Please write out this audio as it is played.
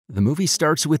The movie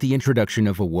starts with the introduction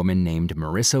of a woman named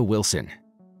Marissa Wilson.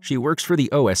 She works for the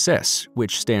OSS,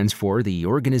 which stands for the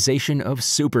Organization of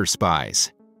Super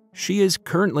Spies. She is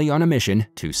currently on a mission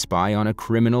to spy on a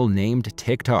criminal named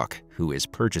TikTok, who is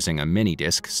purchasing a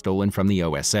mini-disc stolen from the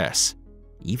OSS.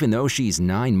 Even though she's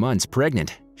 9 months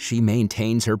pregnant, she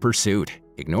maintains her pursuit,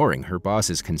 ignoring her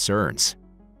boss's concerns.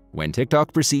 When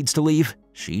TikTok proceeds to leave,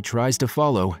 she tries to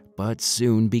follow, but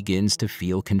soon begins to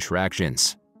feel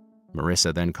contractions.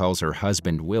 Marissa then calls her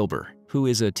husband Wilbur, who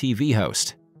is a TV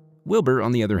host. Wilbur,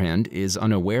 on the other hand, is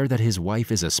unaware that his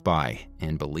wife is a spy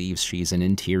and believes she's an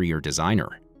interior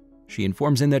designer. She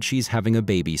informs him that she's having a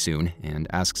baby soon and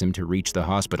asks him to reach the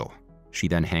hospital. She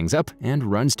then hangs up and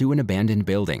runs to an abandoned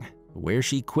building, where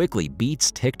she quickly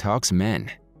beats TikTok's men.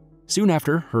 Soon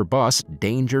after, her boss,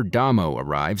 Danger Damo,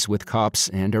 arrives with cops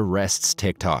and arrests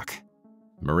TikTok.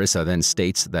 Marissa then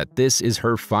states that this is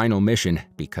her final mission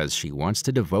because she wants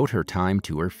to devote her time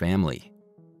to her family.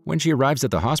 When she arrives at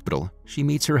the hospital, she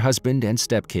meets her husband and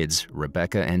stepkids,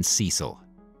 Rebecca and Cecil.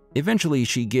 Eventually,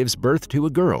 she gives birth to a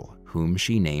girl, whom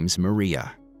she names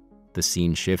Maria. The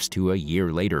scene shifts to a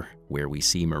year later, where we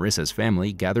see Marissa's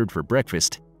family gathered for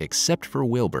breakfast, except for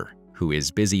Wilbur, who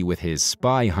is busy with his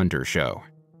spy hunter show.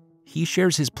 He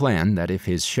shares his plan that if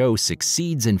his show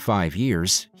succeeds in 5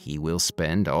 years, he will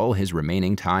spend all his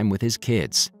remaining time with his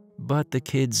kids. But the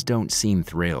kids don't seem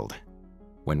thrilled.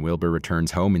 When Wilbur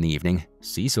returns home in the evening,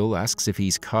 Cecil asks if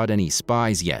he's caught any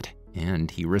spies yet,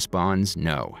 and he responds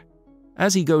no.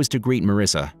 As he goes to greet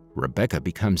Marissa, Rebecca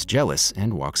becomes jealous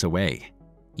and walks away.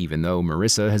 Even though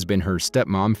Marissa has been her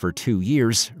stepmom for 2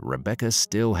 years, Rebecca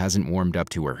still hasn't warmed up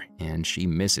to her, and she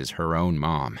misses her own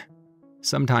mom.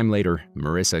 Sometime later,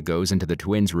 Marissa goes into the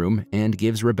twins' room and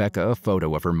gives Rebecca a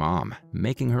photo of her mom,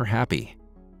 making her happy.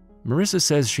 Marissa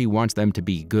says she wants them to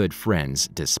be good friends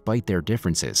despite their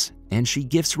differences, and she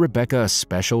gifts Rebecca a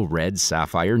special red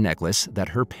sapphire necklace that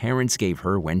her parents gave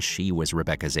her when she was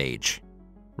Rebecca's age.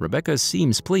 Rebecca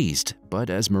seems pleased,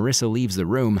 but as Marissa leaves the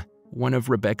room, one of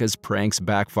Rebecca's pranks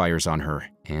backfires on her,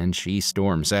 and she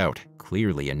storms out,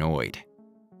 clearly annoyed.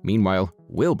 Meanwhile,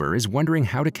 Wilbur is wondering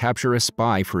how to capture a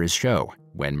spy for his show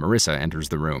when Marissa enters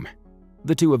the room.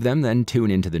 The two of them then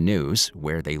tune into the news,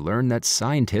 where they learn that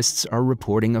scientists are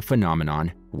reporting a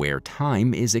phenomenon where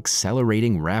time is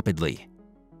accelerating rapidly.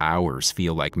 Hours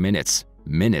feel like minutes,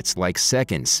 minutes like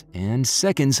seconds, and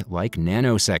seconds like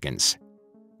nanoseconds.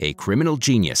 A criminal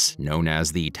genius known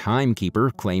as the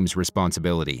Timekeeper claims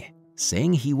responsibility,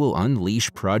 saying he will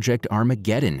unleash Project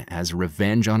Armageddon as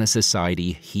revenge on a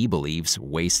society he believes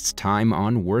wastes time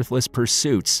on worthless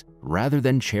pursuits rather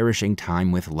than cherishing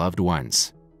time with loved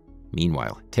ones.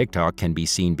 Meanwhile, TikTok can be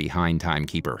seen behind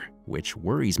Timekeeper, which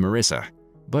worries Marissa,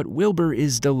 but Wilbur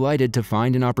is delighted to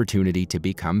find an opportunity to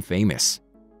become famous.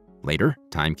 Later,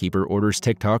 Timekeeper orders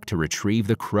TikTok to retrieve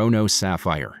the Chronos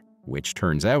Sapphire, which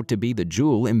turns out to be the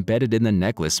jewel embedded in the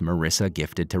necklace Marissa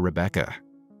gifted to Rebecca.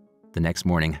 The next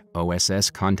morning, OSS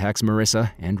contacts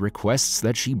Marissa and requests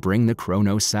that she bring the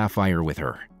Chronos Sapphire with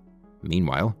her.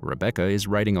 Meanwhile, Rebecca is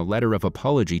writing a letter of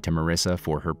apology to Marissa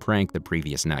for her prank the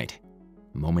previous night.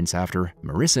 Moments after,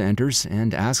 Marissa enters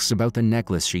and asks about the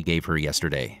necklace she gave her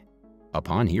yesterday.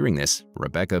 Upon hearing this,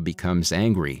 Rebecca becomes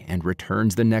angry and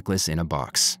returns the necklace in a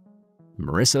box.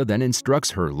 Marissa then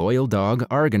instructs her loyal dog,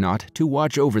 Argonaut, to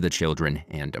watch over the children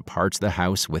and departs the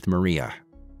house with Maria.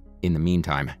 In the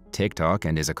meantime, TikTok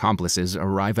and his accomplices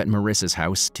arrive at Marissa's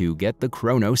house to get the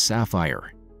Chronos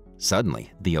Sapphire.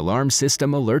 Suddenly, the alarm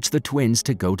system alerts the twins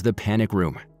to go to the panic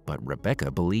room, but Rebecca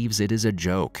believes it is a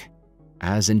joke.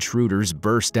 As intruders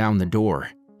burst down the door,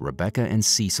 Rebecca and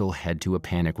Cecil head to a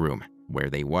panic room,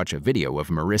 where they watch a video of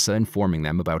Marissa informing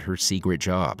them about her secret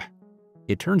job.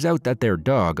 It turns out that their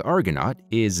dog, Argonaut,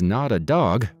 is not a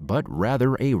dog, but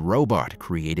rather a robot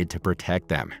created to protect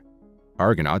them.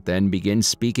 Argonaut then begins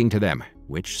speaking to them,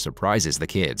 which surprises the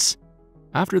kids.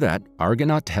 After that,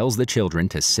 Argonaut tells the children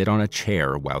to sit on a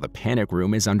chair while the panic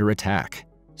room is under attack.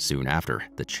 Soon after,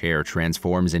 the chair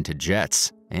transforms into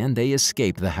jets, and they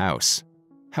escape the house.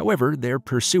 However, their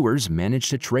pursuers manage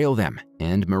to trail them,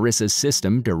 and Marissa's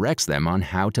system directs them on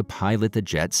how to pilot the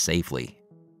jets safely.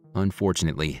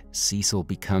 Unfortunately, Cecil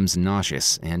becomes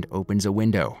nauseous and opens a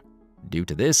window. Due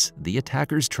to this, the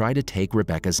attackers try to take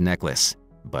Rebecca's necklace,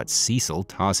 but Cecil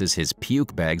tosses his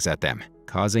puke bags at them,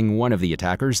 causing one of the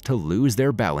attackers to lose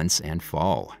their balance and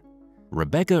fall.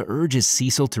 Rebecca urges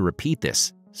Cecil to repeat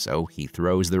this, so he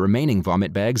throws the remaining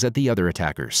vomit bags at the other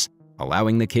attackers,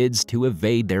 allowing the kids to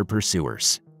evade their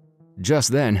pursuers.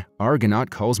 Just then, Argonaut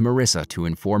calls Marissa to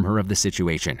inform her of the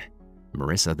situation.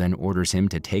 Marissa then orders him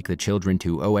to take the children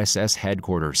to OSS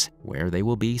headquarters, where they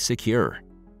will be secure.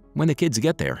 When the kids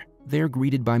get there, they're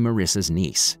greeted by Marissa's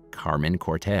niece, Carmen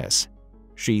Cortez.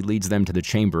 She leads them to the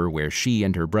chamber where she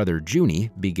and her brother Junie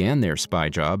began their spy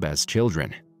job as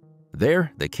children.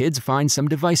 There, the kids find some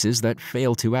devices that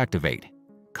fail to activate.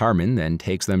 Carmen then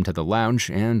takes them to the lounge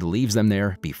and leaves them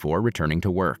there before returning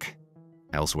to work.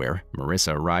 Elsewhere,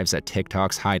 Marissa arrives at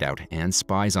TikTok's hideout and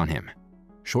spies on him.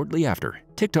 Shortly after,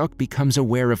 TikTok becomes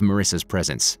aware of Marissa's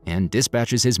presence and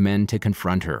dispatches his men to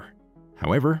confront her.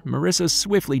 However, Marissa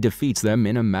swiftly defeats them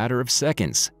in a matter of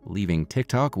seconds, leaving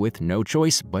TikTok with no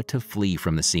choice but to flee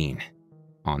from the scene.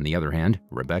 On the other hand,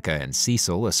 Rebecca and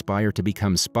Cecil aspire to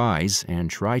become spies and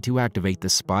try to activate the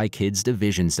Spy Kids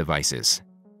Division's devices.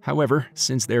 However,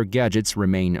 since their gadgets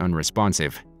remain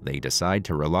unresponsive, they decide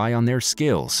to rely on their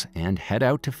skills and head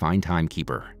out to find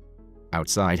Timekeeper.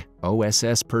 Outside,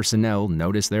 OSS personnel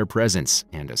notice their presence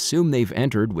and assume they've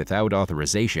entered without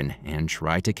authorization and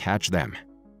try to catch them.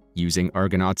 Using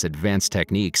Argonaut's advanced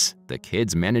techniques, the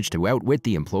kids manage to outwit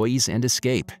the employees and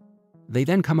escape. They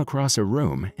then come across a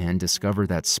room and discover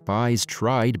that spies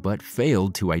tried but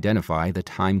failed to identify the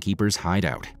Timekeeper's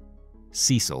hideout.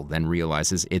 Cecil then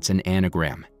realizes it's an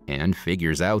anagram and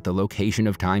figures out the location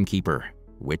of Timekeeper,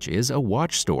 which is a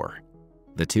watch store.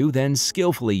 The two then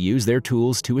skillfully use their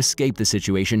tools to escape the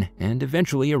situation and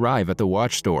eventually arrive at the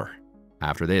watch store.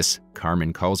 After this,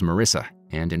 Carmen calls Marissa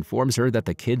and informs her that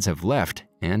the kids have left,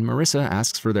 and Marissa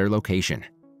asks for their location.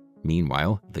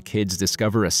 Meanwhile, the kids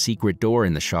discover a secret door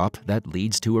in the shop that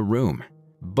leads to a room.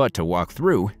 But to walk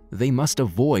through, they must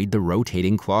avoid the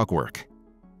rotating clockwork.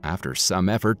 After some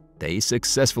effort, they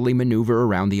successfully maneuver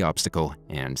around the obstacle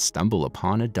and stumble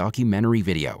upon a documentary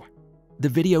video. The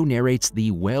video narrates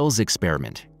the Wells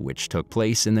experiment, which took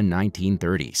place in the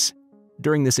 1930s.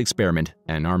 During this experiment,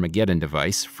 an Armageddon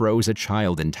device froze a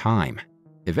child in time.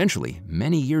 Eventually,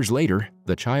 many years later,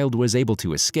 the child was able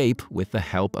to escape with the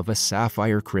help of a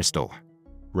sapphire crystal.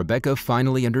 Rebecca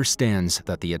finally understands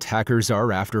that the attackers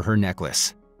are after her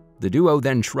necklace. The duo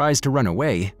then tries to run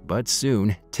away, but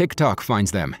soon, TikTok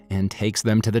finds them and takes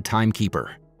them to the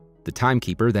Timekeeper. The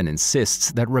Timekeeper then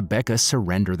insists that Rebecca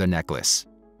surrender the necklace.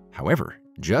 However,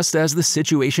 just as the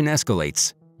situation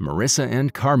escalates, Marissa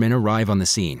and Carmen arrive on the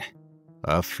scene.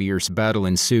 A fierce battle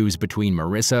ensues between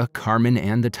Marissa, Carmen,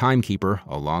 and the Timekeeper,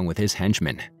 along with his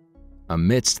henchmen.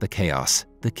 Amidst the chaos,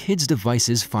 the kids'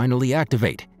 devices finally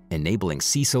activate, enabling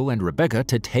Cecil and Rebecca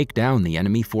to take down the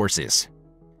enemy forces.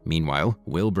 Meanwhile,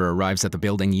 Wilbur arrives at the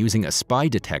building using a spy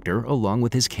detector along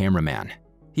with his cameraman.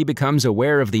 He becomes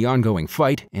aware of the ongoing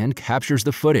fight and captures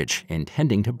the footage,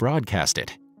 intending to broadcast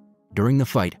it. During the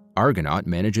fight, Argonaut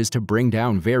manages to bring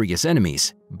down various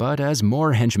enemies, but as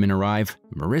more henchmen arrive,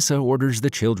 Marissa orders the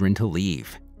children to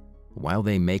leave. While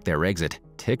they make their exit,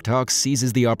 TikTok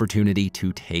seizes the opportunity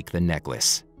to take the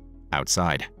necklace.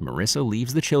 Outside, Marissa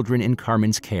leaves the children in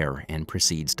Carmen's care and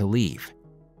proceeds to leave.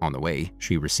 On the way,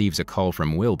 she receives a call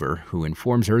from Wilbur, who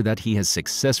informs her that he has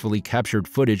successfully captured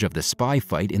footage of the spy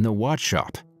fight in the watch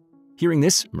shop. Hearing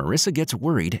this, Marissa gets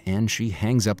worried and she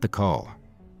hangs up the call.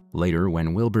 Later,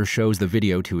 when Wilbur shows the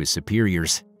video to his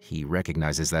superiors, he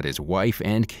recognizes that his wife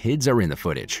and kids are in the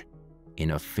footage.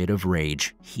 In a fit of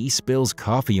rage, he spills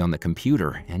coffee on the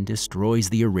computer and destroys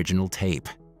the original tape.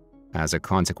 As a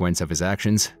consequence of his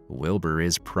actions, Wilbur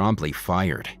is promptly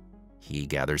fired. He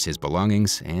gathers his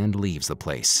belongings and leaves the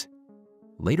place.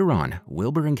 Later on,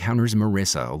 Wilbur encounters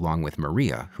Marissa along with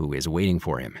Maria, who is waiting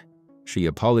for him. She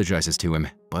apologizes to him,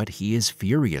 but he is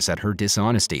furious at her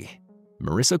dishonesty.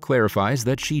 Marissa clarifies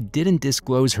that she didn't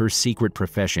disclose her secret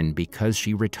profession because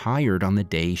she retired on the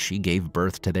day she gave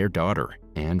birth to their daughter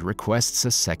and requests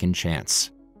a second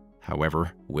chance.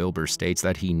 However, Wilbur states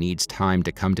that he needs time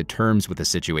to come to terms with the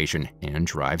situation and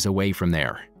drives away from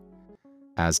there.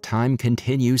 As time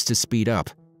continues to speed up,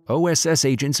 OSS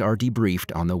agents are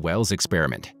debriefed on the Wells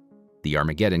experiment. The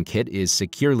Armageddon kit is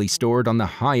securely stored on the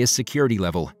highest security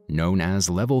level, known as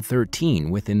Level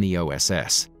 13 within the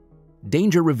OSS.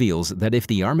 Danger reveals that if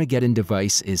the Armageddon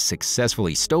device is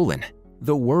successfully stolen,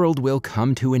 the world will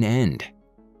come to an end.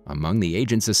 Among the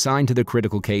agents assigned to the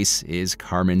critical case is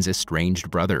Carmen's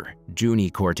estranged brother, Junie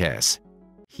Cortez.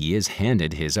 He is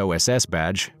handed his OSS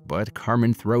badge, but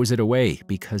Carmen throws it away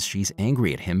because she's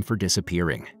angry at him for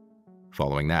disappearing.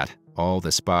 Following that, all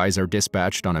the spies are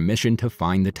dispatched on a mission to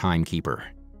find the Timekeeper.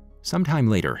 Sometime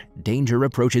later, Danger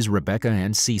approaches Rebecca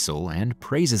and Cecil and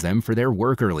praises them for their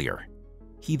work earlier.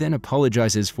 He then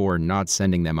apologizes for not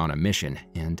sending them on a mission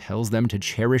and tells them to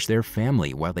cherish their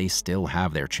family while they still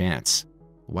have their chance.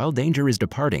 While Danger is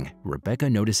departing, Rebecca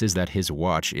notices that his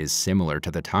watch is similar to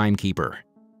the Timekeeper.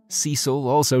 Cecil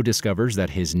also discovers that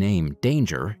his name,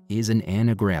 Danger, is an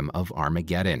anagram of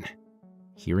Armageddon.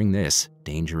 Hearing this,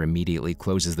 Danger immediately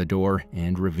closes the door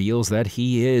and reveals that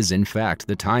he is, in fact,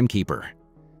 the timekeeper.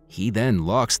 He then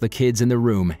locks the kids in the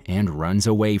room and runs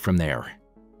away from there.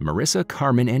 Marissa,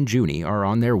 Carmen, and Junie are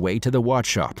on their way to the watch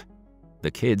shop.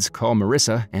 The kids call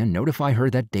Marissa and notify her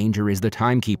that Danger is the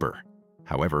timekeeper.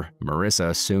 However, Marissa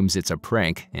assumes it's a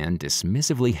prank and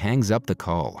dismissively hangs up the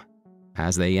call.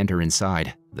 As they enter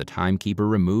inside, the timekeeper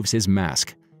removes his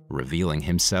mask, revealing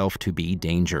himself to be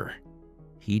Danger.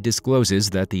 He discloses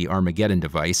that the Armageddon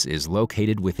device is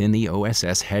located within the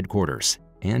OSS headquarters,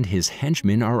 and his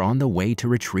henchmen are on the way to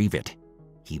retrieve it.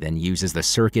 He then uses the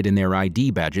circuit in their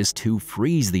ID badges to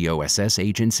freeze the OSS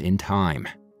agents in time.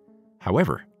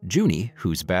 However, Junie,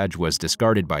 whose badge was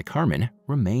discarded by Carmen,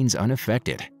 remains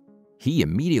unaffected. He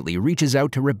immediately reaches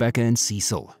out to Rebecca and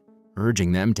Cecil,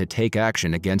 urging them to take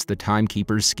action against the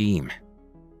timekeeper's scheme.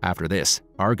 After this,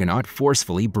 Argonaut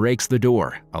forcefully breaks the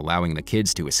door, allowing the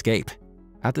kids to escape.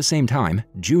 At the same time,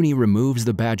 Junie removes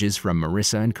the badges from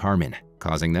Marissa and Carmen,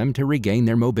 causing them to regain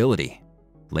their mobility.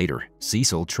 Later,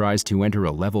 Cecil tries to enter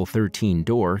a level 13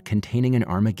 door containing an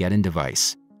Armageddon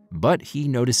device, but he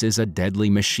notices a deadly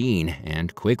machine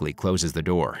and quickly closes the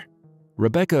door.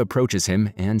 Rebecca approaches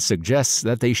him and suggests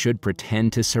that they should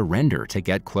pretend to surrender to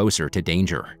get closer to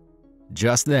Danger.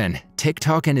 Just then,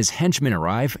 TikTok and his henchmen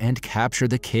arrive and capture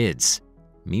the kids.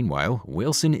 Meanwhile,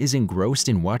 Wilson is engrossed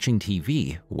in watching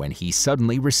TV when he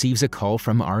suddenly receives a call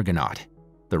from Argonaut.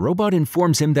 The robot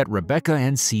informs him that Rebecca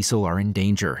and Cecil are in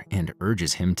danger and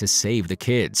urges him to save the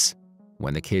kids.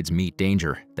 When the kids meet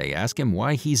Danger, they ask him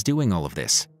why he's doing all of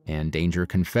this, and Danger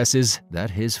confesses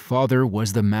that his father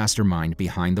was the mastermind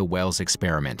behind the Wells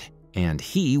experiment, and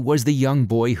he was the young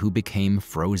boy who became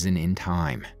frozen in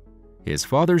time. His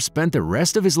father spent the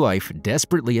rest of his life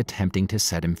desperately attempting to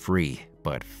set him free,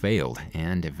 but failed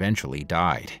and eventually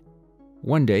died.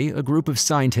 One day, a group of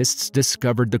scientists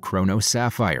discovered the Chrono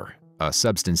Sapphire, a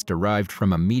substance derived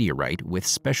from a meteorite with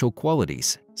special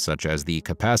qualities, such as the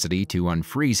capacity to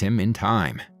unfreeze him in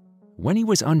time. When he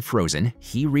was unfrozen,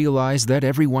 he realized that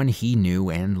everyone he knew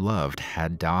and loved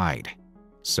had died.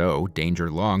 So,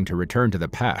 Danger longed to return to the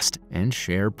past and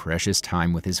share precious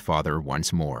time with his father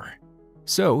once more.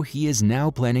 So, he is now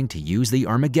planning to use the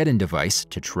Armageddon device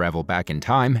to travel back in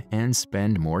time and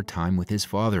spend more time with his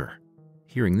father.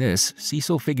 Hearing this,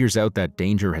 Cecil figures out that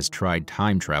Danger has tried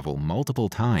time travel multiple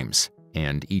times,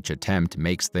 and each attempt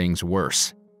makes things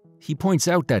worse. He points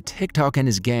out that TikTok and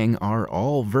his gang are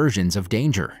all versions of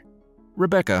Danger.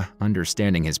 Rebecca,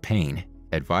 understanding his pain,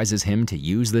 advises him to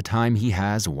use the time he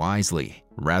has wisely,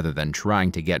 rather than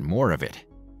trying to get more of it.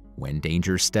 When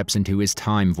Danger steps into his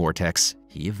time vortex,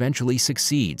 he eventually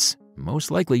succeeds,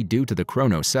 most likely due to the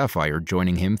Chrono Sapphire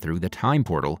joining him through the time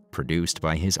portal produced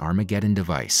by his Armageddon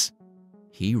device.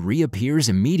 He reappears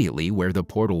immediately where the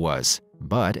portal was,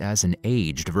 but as an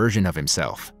aged version of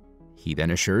himself. He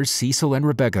then assures Cecil and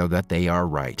Rebecca that they are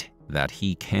right, that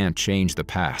he can't change the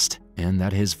past, and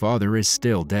that his father is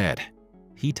still dead.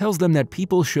 He tells them that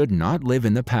people should not live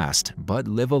in the past, but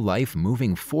live a life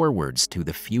moving forwards to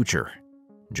the future.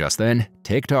 Just then,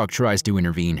 TikTok tries to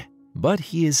intervene, but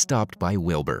he is stopped by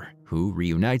Wilbur, who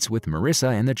reunites with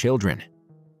Marissa and the children.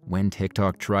 When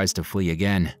TikTok tries to flee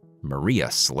again, Maria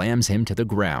slams him to the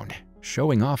ground,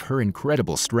 showing off her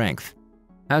incredible strength.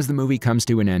 As the movie comes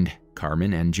to an end,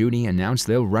 Carmen and Junie announce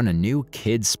they'll run a new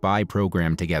kid spy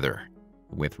program together,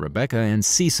 with Rebecca and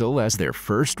Cecil as their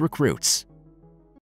first recruits.